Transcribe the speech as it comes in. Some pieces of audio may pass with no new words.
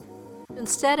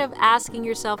Instead of asking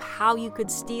yourself how you could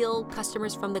steal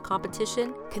customers from the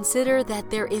competition, consider that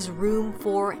there is room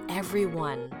for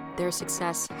everyone. Their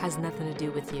success has nothing to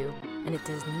do with you, and it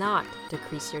does not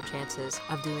decrease your chances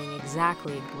of doing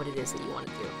exactly what it is that you want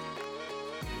to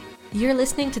do. You're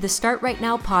listening to the Start Right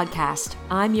Now podcast.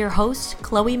 I'm your host,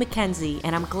 Chloe McKenzie,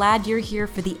 and I'm glad you're here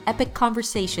for the epic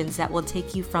conversations that will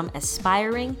take you from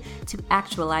aspiring to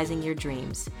actualizing your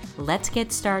dreams. Let's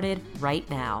get started right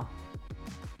now.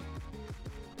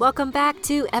 Welcome back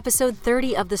to episode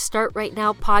 30 of the Start Right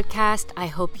Now podcast. I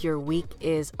hope your week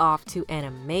is off to an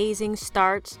amazing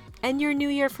start, and your new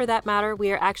year for that matter.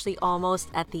 We are actually almost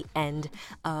at the end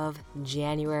of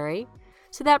January.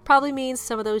 So that probably means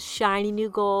some of those shiny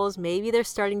new goals, maybe they're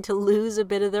starting to lose a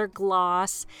bit of their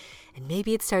gloss, and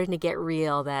maybe it's starting to get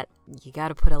real that you got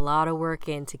to put a lot of work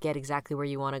in to get exactly where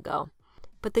you want to go.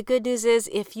 But the good news is,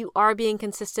 if you are being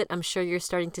consistent, I'm sure you're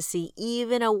starting to see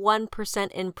even a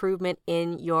 1% improvement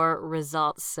in your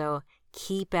results. So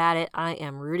keep at it. I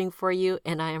am rooting for you,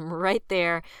 and I am right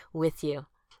there with you.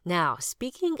 Now,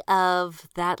 speaking of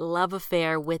that love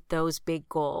affair with those big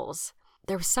goals,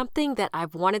 there was something that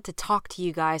I've wanted to talk to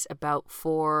you guys about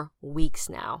for weeks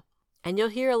now. And you'll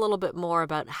hear a little bit more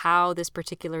about how this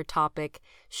particular topic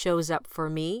shows up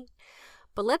for me.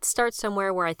 But let's start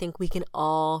somewhere where I think we can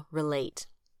all relate.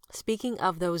 Speaking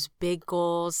of those big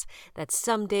goals that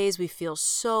some days we feel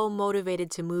so motivated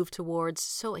to move towards,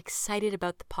 so excited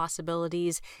about the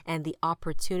possibilities and the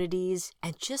opportunities,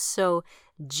 and just so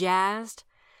jazzed.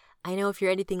 I know if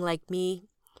you're anything like me,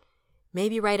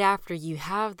 maybe right after you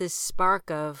have this spark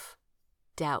of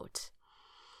doubt,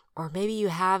 or maybe you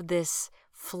have this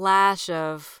flash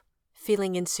of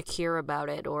feeling insecure about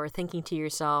it, or thinking to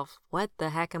yourself, what the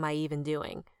heck am I even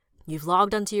doing? You've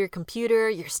logged onto your computer,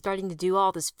 you're starting to do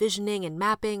all this visioning and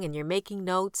mapping, and you're making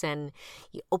notes, and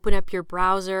you open up your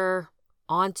browser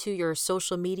onto your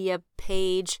social media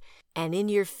page, and in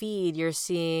your feed, you're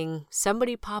seeing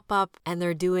somebody pop up, and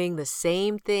they're doing the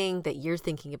same thing that you're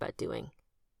thinking about doing.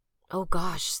 Oh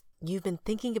gosh, you've been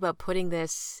thinking about putting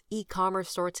this e-commerce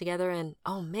store together, and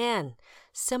oh man,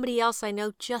 somebody else I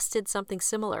know just did something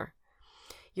similar.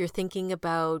 You're thinking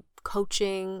about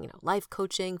coaching, life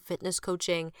coaching, fitness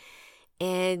coaching,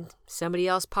 and somebody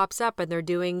else pops up and they're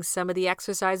doing some of the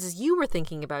exercises you were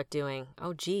thinking about doing.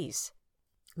 Oh geez.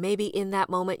 Maybe in that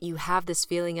moment you have this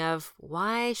feeling of,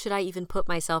 why should I even put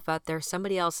myself out there?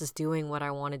 Somebody else is doing what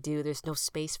I want to do. There's no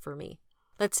space for me.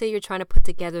 Let's say you're trying to put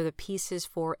together the pieces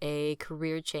for a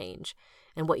career change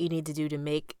and what you need to do to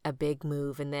make a big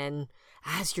move. And then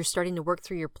as you're starting to work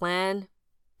through your plan,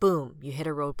 boom, you hit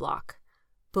a roadblock.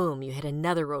 Boom, you hit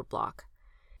another roadblock.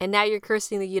 And now you're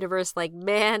cursing the universe like,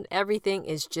 man, everything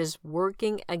is just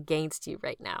working against you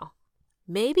right now.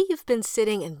 Maybe you've been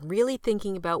sitting and really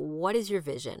thinking about, what is your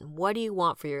vision? What do you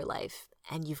want for your life?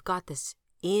 And you've got this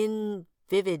in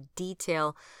vivid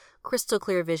detail, crystal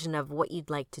clear vision of what you'd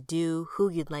like to do, who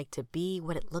you'd like to be,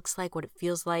 what it looks like, what it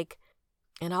feels like.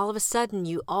 And all of a sudden,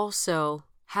 you also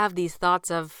have these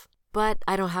thoughts of, but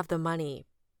I don't have the money.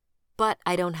 But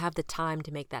I don't have the time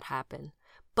to make that happen.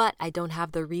 But I don't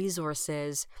have the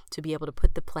resources to be able to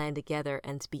put the plan together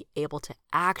and to be able to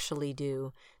actually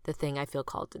do the thing I feel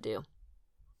called to do.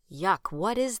 Yuck,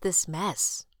 what is this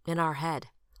mess in our head?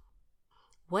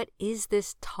 What is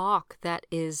this talk that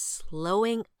is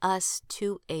slowing us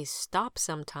to a stop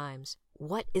sometimes?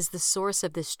 What is the source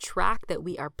of this track that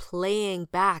we are playing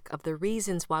back of the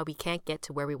reasons why we can't get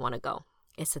to where we want to go?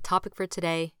 It's the topic for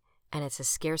today, and it's a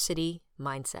scarcity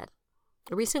mindset.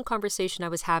 A recent conversation I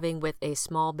was having with a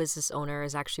small business owner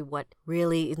is actually what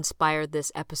really inspired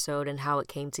this episode and how it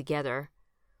came together.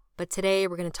 But today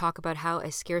we're going to talk about how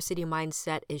a scarcity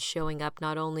mindset is showing up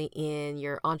not only in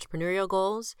your entrepreneurial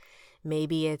goals,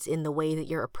 maybe it's in the way that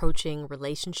you're approaching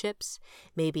relationships,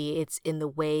 maybe it's in the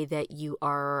way that you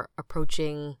are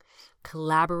approaching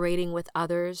collaborating with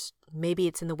others, maybe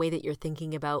it's in the way that you're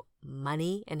thinking about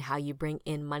money and how you bring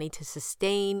in money to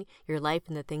sustain your life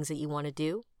and the things that you want to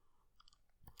do.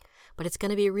 But it's going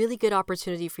to be a really good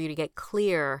opportunity for you to get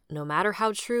clear, no matter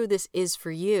how true this is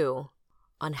for you,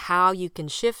 on how you can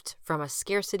shift from a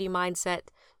scarcity mindset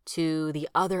to the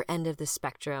other end of the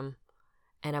spectrum,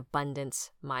 an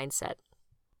abundance mindset.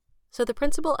 So the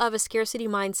principle of a scarcity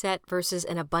mindset versus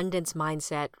an abundance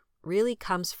mindset really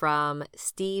comes from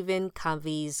Stephen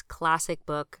Covey's classic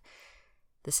book,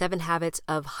 The 7 Habits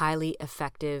of Highly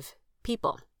Effective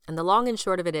People. And the long and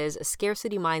short of it is, a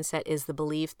scarcity mindset is the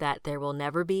belief that there will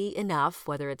never be enough,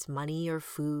 whether it's money or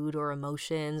food or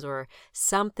emotions or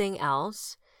something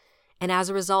else. And as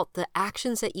a result, the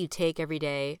actions that you take every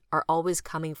day are always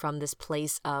coming from this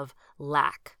place of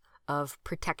lack, of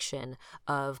protection,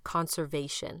 of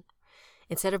conservation.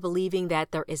 Instead of believing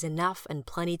that there is enough and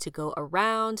plenty to go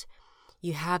around,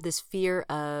 you have this fear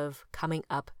of coming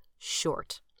up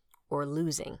short or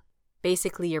losing.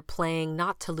 Basically, you're playing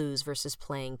not to lose versus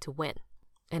playing to win.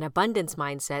 An abundance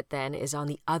mindset then is on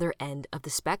the other end of the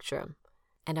spectrum.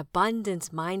 An abundance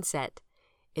mindset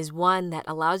is one that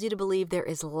allows you to believe there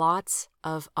is lots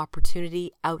of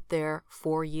opportunity out there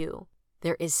for you.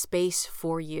 There is space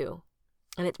for you.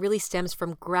 And it really stems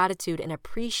from gratitude and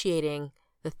appreciating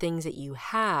the things that you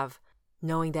have,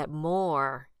 knowing that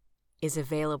more is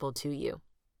available to you.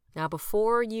 Now,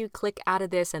 before you click out of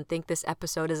this and think this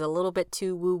episode is a little bit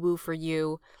too woo-woo for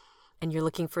you, and you're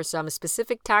looking for some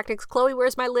specific tactics, Chloe,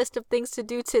 where's my list of things to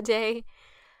do today?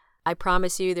 I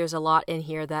promise you there's a lot in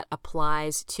here that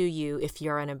applies to you if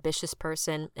you're an ambitious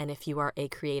person and if you are a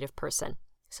creative person.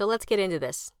 So let's get into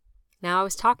this. Now, I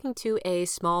was talking to a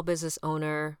small business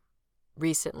owner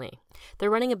recently. They're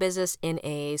running a business in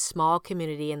a small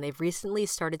community, and they've recently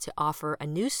started to offer a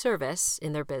new service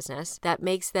in their business that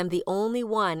makes them the only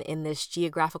one in this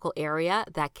geographical area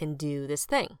that can do this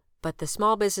thing. But the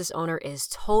small business owner is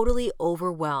totally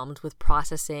overwhelmed with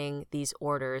processing these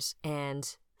orders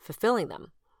and fulfilling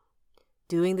them,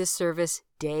 doing this service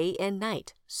day and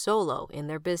night, solo in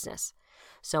their business.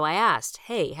 So I asked,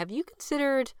 hey, have you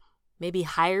considered maybe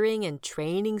hiring and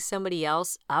training somebody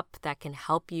else up that can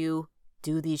help you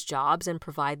do these jobs and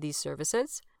provide these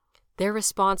services? Their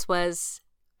response was,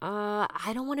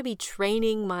 I don't want to be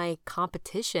training my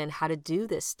competition how to do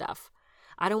this stuff.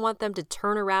 I don't want them to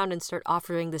turn around and start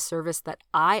offering the service that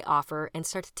I offer and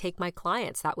start to take my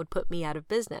clients. That would put me out of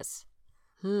business.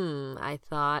 I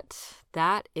thought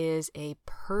that is a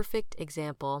perfect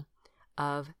example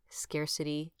of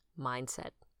scarcity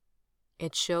mindset.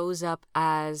 It shows up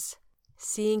as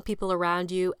seeing people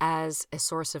around you as a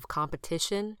source of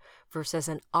competition versus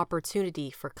an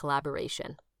opportunity for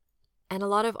collaboration. And a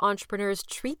lot of entrepreneurs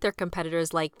treat their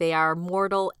competitors like they are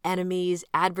mortal enemies,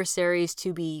 adversaries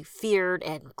to be feared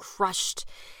and crushed.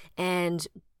 And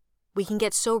we can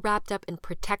get so wrapped up in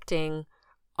protecting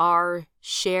our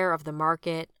share of the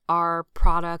market, our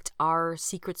product, our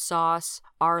secret sauce,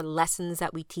 our lessons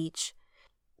that we teach.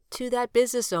 To that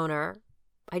business owner,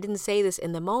 I didn't say this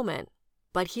in the moment,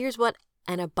 but here's what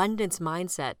an abundance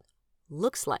mindset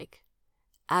looks like.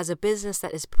 As a business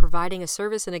that is providing a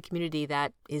service in a community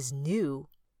that is new,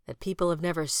 that people have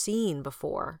never seen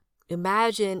before,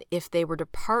 imagine if they were to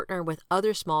partner with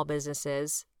other small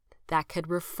businesses that could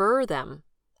refer them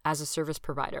as a service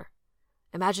provider.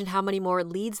 Imagine how many more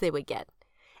leads they would get.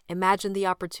 Imagine the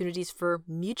opportunities for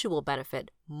mutual benefit,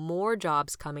 more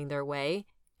jobs coming their way,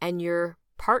 and your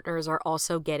partners are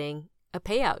also getting a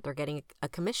payout. They're getting a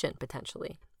commission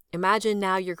potentially. Imagine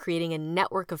now you're creating a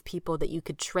network of people that you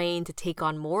could train to take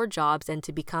on more jobs and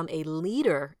to become a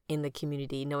leader in the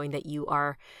community, knowing that you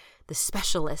are the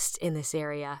specialist in this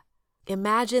area.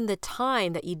 Imagine the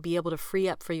time that you'd be able to free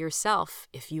up for yourself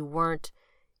if you weren't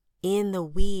in the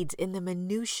weeds, in the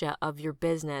minutia of your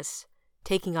business,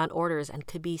 taking on orders, and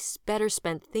could be better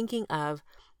spent thinking of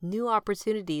new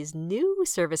opportunities, new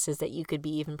services that you could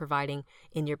be even providing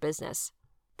in your business.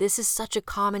 This is such a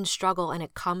common struggle, and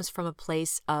it comes from a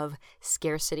place of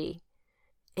scarcity.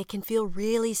 It can feel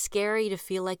really scary to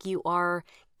feel like you are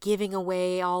giving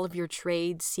away all of your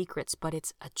trade secrets, but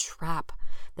it's a trap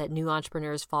that new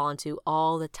entrepreneurs fall into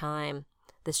all the time.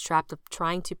 This trap of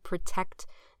trying to protect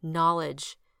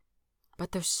knowledge.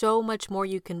 But there's so much more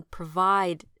you can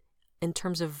provide in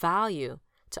terms of value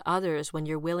to others when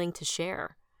you're willing to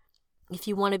share. If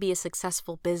you want to be a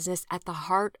successful business, at the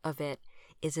heart of it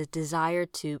is a desire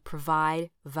to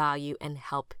provide value and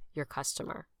help your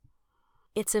customer.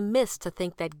 It's a myth to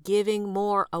think that giving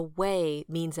more away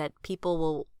means that people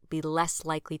will be less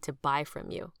likely to buy from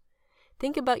you.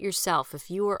 Think about yourself. If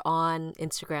you were on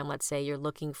Instagram, let's say you're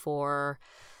looking for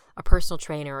a personal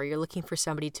trainer or you're looking for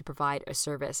somebody to provide a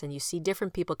service and you see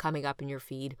different people coming up in your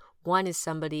feed. One is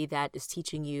somebody that is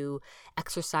teaching you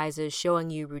exercises, showing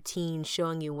you routines,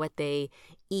 showing you what they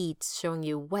eat, showing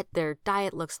you what their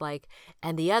diet looks like.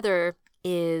 And the other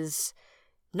is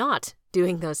not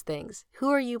doing those things. Who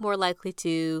are you more likely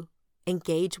to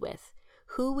engage with?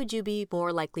 Who would you be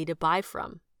more likely to buy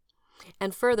from?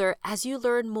 And further, as you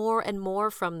learn more and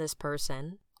more from this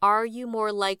person, are you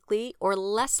more likely or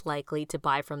less likely to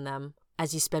buy from them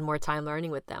as you spend more time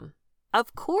learning with them?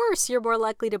 Of course, you're more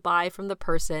likely to buy from the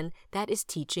person that is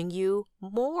teaching you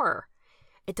more.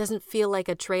 It doesn't feel like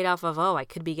a trade-off of, I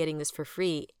could be getting this for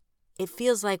free. It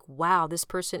feels like, wow, this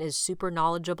person is super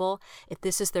knowledgeable. If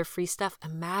this is their free stuff,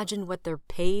 imagine what their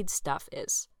paid stuff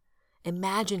is.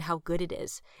 Imagine how good it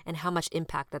is and how much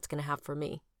impact that's going to have for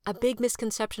me. A big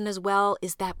misconception as well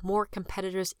is that more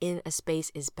competitors in a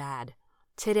space is bad.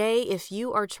 Today, if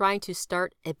you are trying to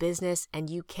start a business and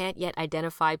you can't yet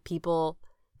identify people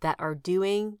that are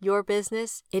doing your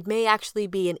business, it may actually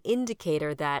be an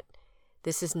indicator that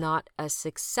this is not a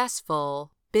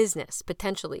successful business,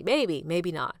 potentially.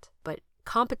 Maybe not. But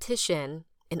competition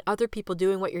and other people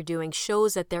doing what you're doing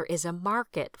shows that there is a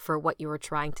market for what you are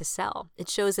trying to sell. It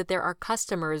shows that there are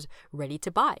customers ready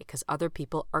to buy because other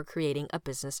people are creating a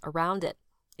business around it.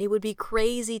 It would be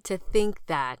crazy to think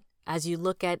that as you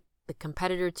look at the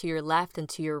competitor to your left and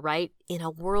to your right, in a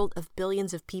world of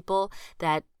billions of people,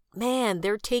 that, man,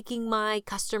 they're taking my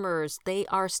customers. They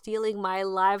are stealing my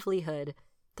livelihood.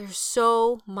 There's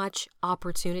so much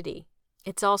opportunity.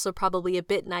 It's also probably a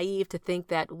bit naive to think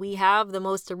that we have the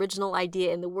most original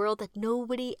idea in the world that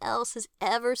nobody else has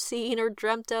ever seen or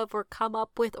dreamt of or come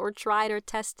up with or tried or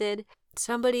tested.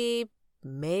 Somebody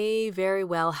may very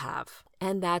well have,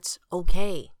 and that's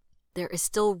okay. There is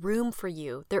still room for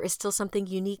you. There is still something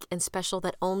unique and special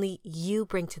that only you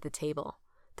bring to the table.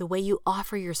 The way you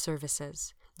offer your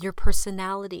services, your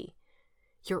personality,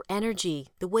 your energy,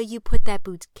 the way you put that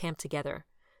boot camp together,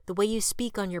 the way you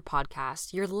speak on your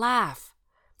podcast, your laugh,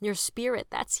 your spirit,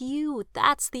 that's you.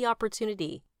 That's the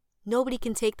opportunity. Nobody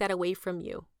can take that away from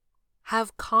you.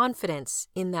 Have confidence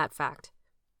in that fact.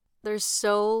 There's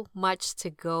so much to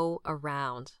go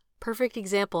around. Perfect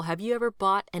example, have you ever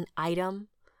bought an item,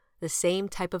 the same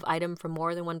type of item from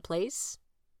more than one place?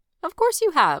 Of course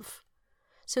you have.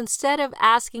 So instead of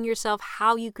asking yourself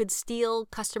how you could steal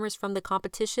customers from the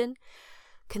competition,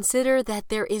 consider that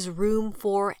there is room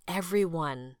for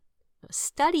everyone.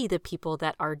 Study the people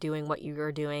that are doing what you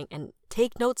are doing and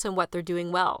take notes on what they're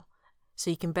doing well so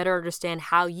you can better understand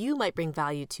how you might bring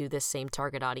value to this same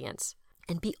target audience.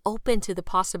 And be open to the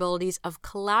possibilities of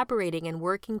collaborating and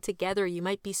working together. You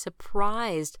might be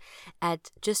surprised at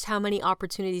just how many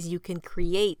opportunities you can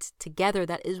create together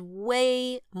that is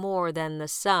way more than the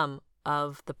sum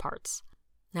of the parts.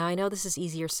 Now, I know this is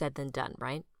easier said than done,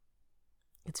 right?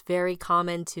 It's very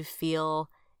common to feel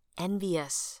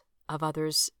envious of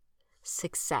others'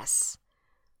 success.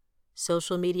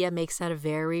 Social media makes that a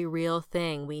very real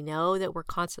thing. We know that we're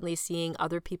constantly seeing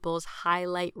other people's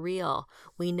highlight reel.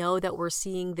 We know that we're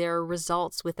seeing their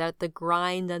results without the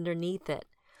grind underneath it.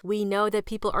 We know that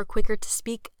people are quicker to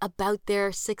speak about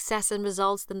their success and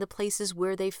results than the places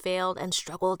where they failed and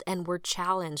struggled and were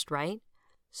challenged, right?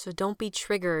 So don't be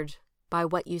triggered by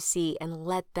what you see and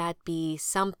let that be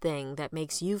something that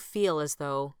makes you feel as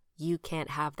though you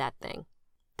can't have that thing.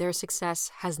 Their success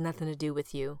has nothing to do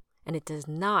with you. And it does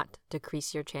not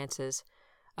decrease your chances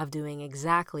of doing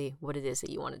exactly what it is that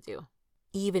you want to do,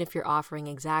 even if you're offering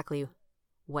exactly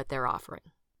what they're offering.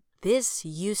 This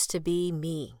used to be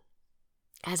me.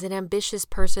 As an ambitious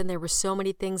person, there were so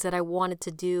many things that I wanted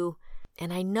to do,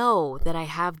 and I know that I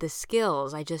have the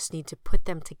skills. I just need to put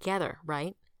them together,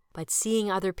 right? But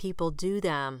seeing other people do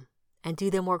them and do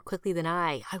them more quickly than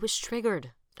I was triggered.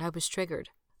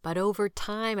 But over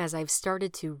time, as I've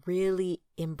started to really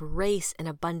embrace an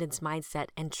abundance mindset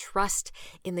and trust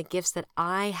in the gifts that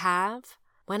I have,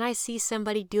 when I see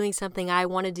somebody doing something I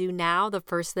want to do now, the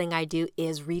first thing I do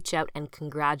is reach out and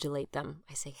congratulate them.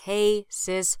 I say, hey,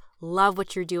 sis, love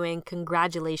what you're doing.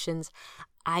 Congratulations.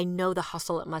 I know the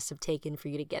hustle it must have taken for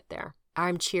you to get there.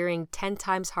 I'm cheering 10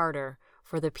 times harder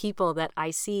for the people that I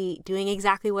see doing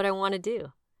exactly what I want to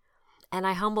do. And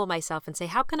I humble myself and say,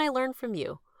 how can I learn from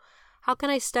you? How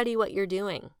can I study what you're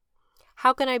doing?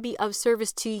 How can I be of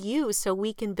service to you so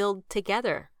we can build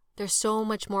together? There's so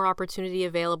much more opportunity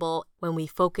available when we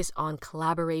focus on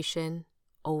collaboration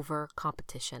over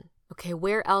competition. Okay,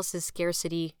 where else is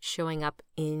scarcity showing up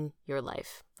in your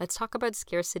life? Let's talk about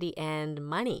scarcity and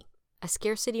money. A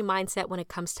scarcity mindset when it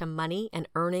comes to money and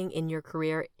earning in your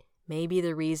career may be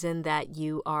the reason that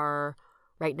you are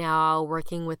right now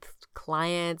working with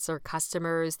clients or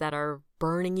customers that are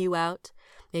burning you out.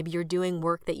 Maybe you're doing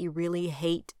work that you really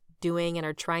hate doing and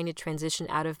are trying to transition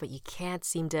out of, but you can't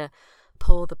seem to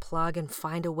pull the plug and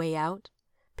find a way out.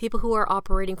 People who are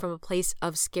operating from a place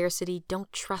of scarcity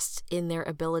don't trust in their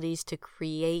abilities to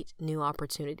create new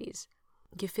opportunities.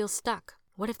 You feel stuck.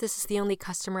 What if this is the only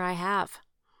customer I have?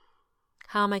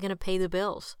 How am I going to pay the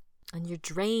bills? And you're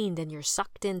drained and you're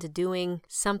sucked into doing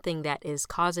something that is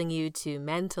causing you to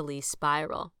mentally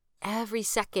spiral. Every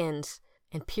second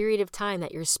and period of time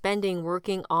that you're spending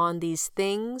working on these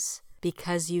things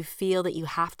because you feel that you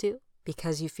have to,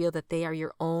 because you feel that they are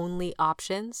your only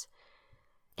options,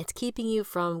 it's keeping you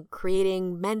from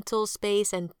creating mental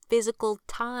space and physical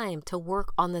time to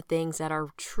work on the things that are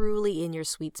truly in your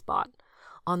sweet spot,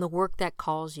 on the work that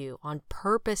calls you, on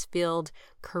purpose-filled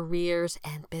careers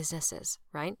and businesses,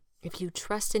 right? if you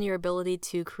trust in your ability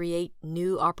to create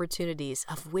new opportunities,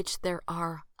 of which there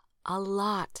are a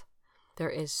lot, there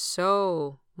is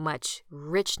so much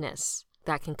richness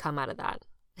that can come out of that.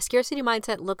 A scarcity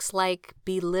mindset looks like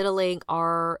belittling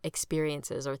our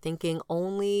experiences or thinking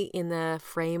only in the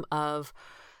frame of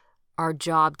our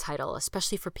job title,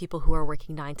 especially for people who are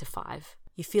working 9 to 5.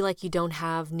 You feel like you don't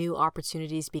have new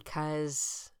opportunities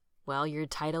because, well, your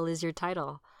title is your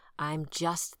title. I'm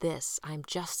just this. I'm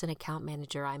just an account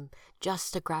manager. I'm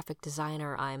just a graphic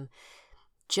designer. I'm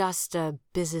just a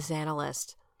business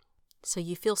analyst. So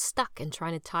you feel stuck in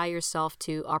trying to tie yourself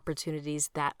to opportunities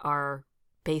that are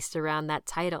based around that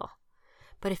title.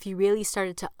 But if you really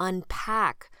started to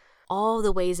unpack all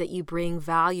the ways that you bring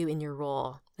value in your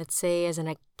role, let's say as an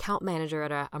account manager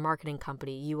at a marketing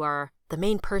company, you are the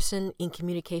main person in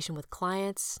communication with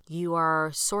clients, you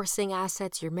are sourcing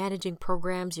assets, you're managing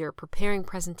programs, you're preparing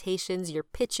presentations, you're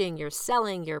pitching, you're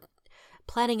selling, you're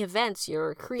planning events,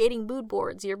 you're creating mood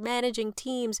boards, you're managing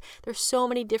teams. There's so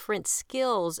many different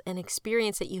skills and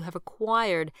experience that you have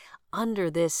acquired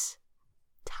under this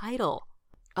title.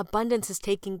 Abundance is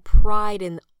taking pride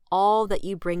in all that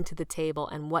you bring to the table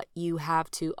and what you have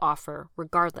to offer,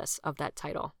 regardless of that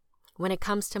title. When it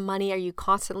comes to money, are you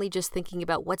constantly just thinking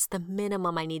about what's the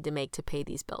minimum I need to make to pay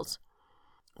these bills?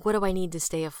 What do I need to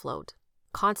stay afloat?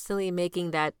 Constantly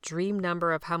making that dream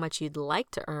number of how much you'd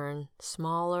like to earn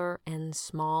smaller and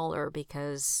smaller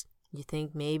because you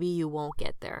think maybe you won't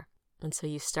get there. And so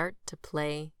you start to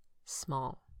play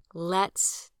small.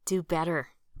 Let's do better.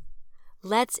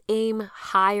 Let's aim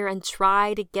higher and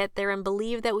try to get there and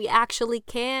believe that we actually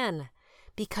can,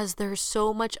 because there's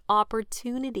so much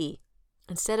opportunity.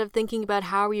 Instead of thinking about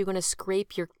how are you going to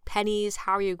scrape your pennies,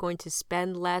 how are you going to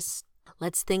spend less,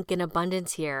 let's think in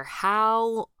abundance here.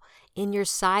 How in your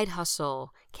side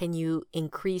hustle can you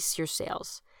increase your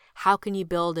sales? How can you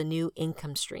build a new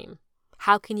income stream?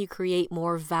 How can you create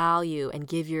more value and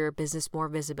give your business more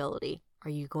visibility? Are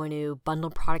you going to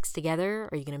bundle products together?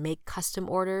 Are you going to make custom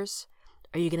orders?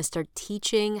 Are you going to start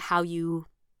teaching how you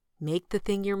make the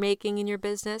thing you're making in your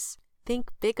business? Think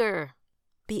bigger.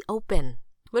 Be open.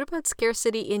 What about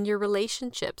scarcity in your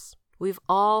relationships? We've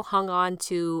all hung on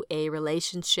to a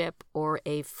relationship or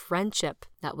a friendship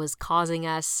that was causing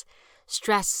us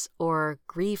stress or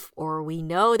grief, or we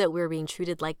know that we're being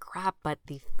treated like crap, but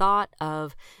the thought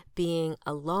of being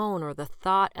alone or the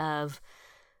thought of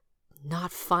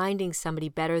not finding somebody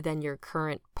better than your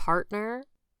current partner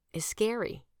is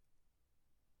scary.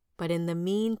 But in the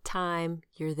meantime,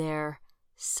 you're there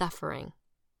suffering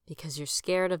because you're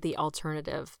scared of the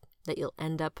alternative, that you'll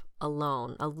end up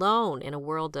alone in a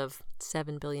world of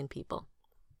 7 billion people.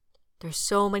 There's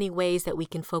so many ways that we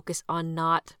can focus on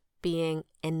not being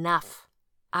enough.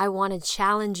 I want to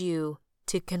challenge you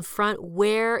to confront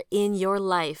where in your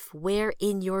life, where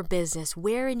in your business,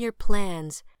 where in your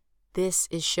plans this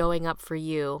is showing up for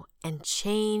you, and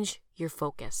change your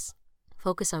focus.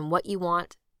 Focus on what you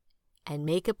want and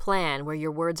make a plan where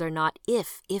your words are not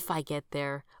if I get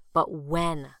there, but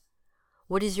when.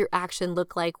 What does your action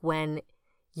look like when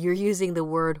you're using the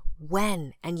word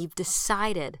when and you've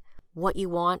decided what you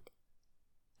want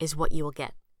is what you will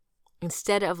get?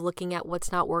 Instead of looking at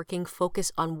what's not working,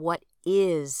 focus on what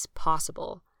is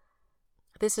possible.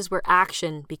 This is where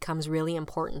action becomes really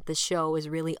important. This show is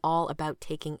really all about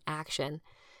taking action,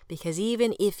 because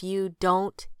even if you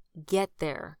don't get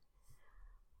there,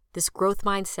 this growth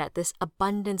mindset, this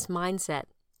abundance mindset,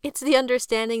 it's the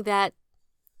understanding that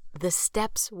the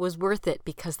steps was worth it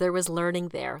because there was learning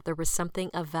there. There was something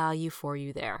of value for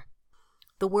you there.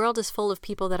 The world is full of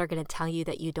people that are going to tell you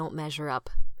that you don't measure up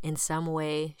in some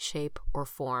way, shape, or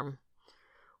form.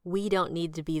 We don't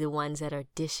need to be the ones that are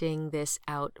dishing this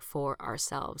out for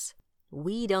ourselves.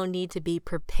 We don't need to be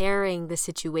preparing the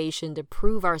situation to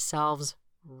prove ourselves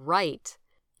right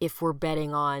if we're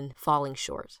betting on falling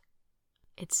short.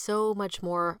 It's so much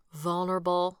more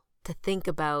vulnerable to think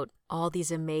about all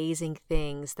these amazing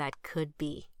things that could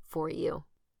be for you.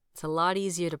 It's a lot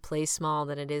easier to play small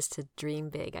than it is to dream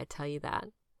big, I tell you that.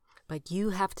 But you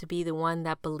have to be the one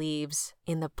that believes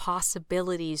in the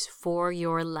possibilities for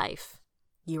your life.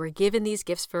 You were given these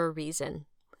gifts for a reason.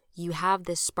 You have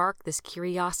this spark, this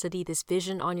curiosity, this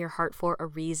vision on your heart for a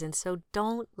reason, so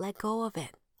don't let go of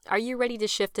it. Are you ready to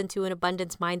shift into an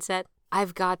abundance mindset?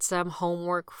 I've got some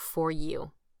homework for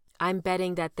you. I'm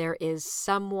betting that there is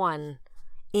someone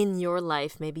in your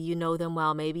life, maybe you know them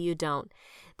well, maybe you don't,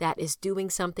 that is doing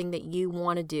something that you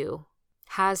want to do,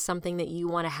 has something that you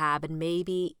want to have, and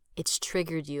maybe it's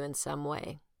triggered you in some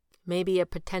way. Maybe a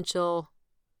potential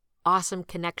awesome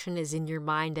connection is in your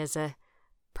mind as a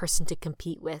person to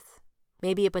compete with.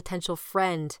 Maybe a potential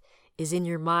friend is in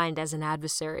your mind as an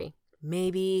adversary.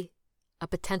 Maybe a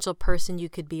potential person you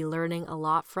could be learning a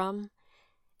lot from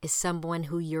is someone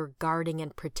who you're guarding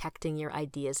and protecting your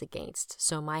ideas against.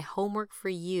 So my homework for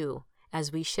you,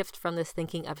 as we shift from this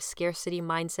thinking of scarcity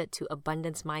mindset to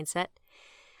abundance mindset,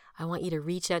 I want you to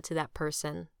reach out to that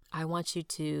person. I want you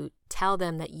to tell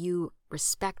them that you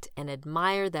respect and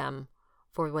admire them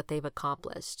for what they've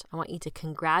accomplished. I want you to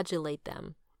congratulate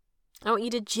them. I want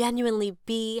you to genuinely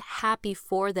be happy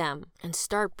for them and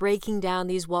start breaking down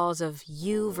these walls of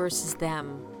you versus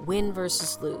them, win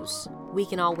versus lose. We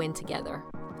can all win together.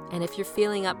 And if you're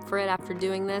feeling up for it after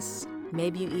doing this,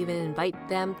 maybe you even invite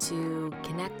them to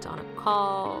connect on a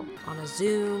call, on a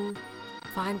Zoom.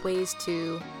 Find ways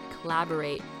to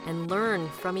collaborate and learn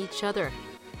from each other.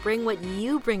 Bring what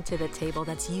you bring to the table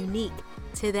that's unique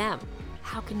to them.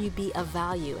 How can you be of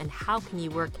value, and how can you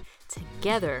work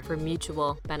together for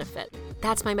mutual benefit?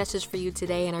 That's my message for you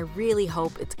today, and I really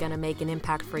hope it's going to make an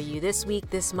impact for you this week,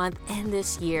 this month, and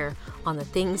this year on the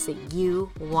things that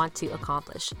you want to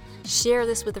accomplish. Share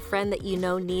this with a friend that you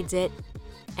know needs it.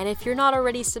 And if you're not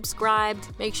already subscribed,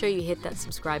 make sure you hit that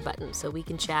subscribe button so we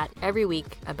can chat every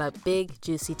week about big,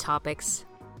 juicy topics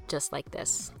just like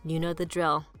this. You know the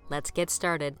drill. Let's get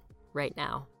started right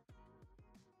now.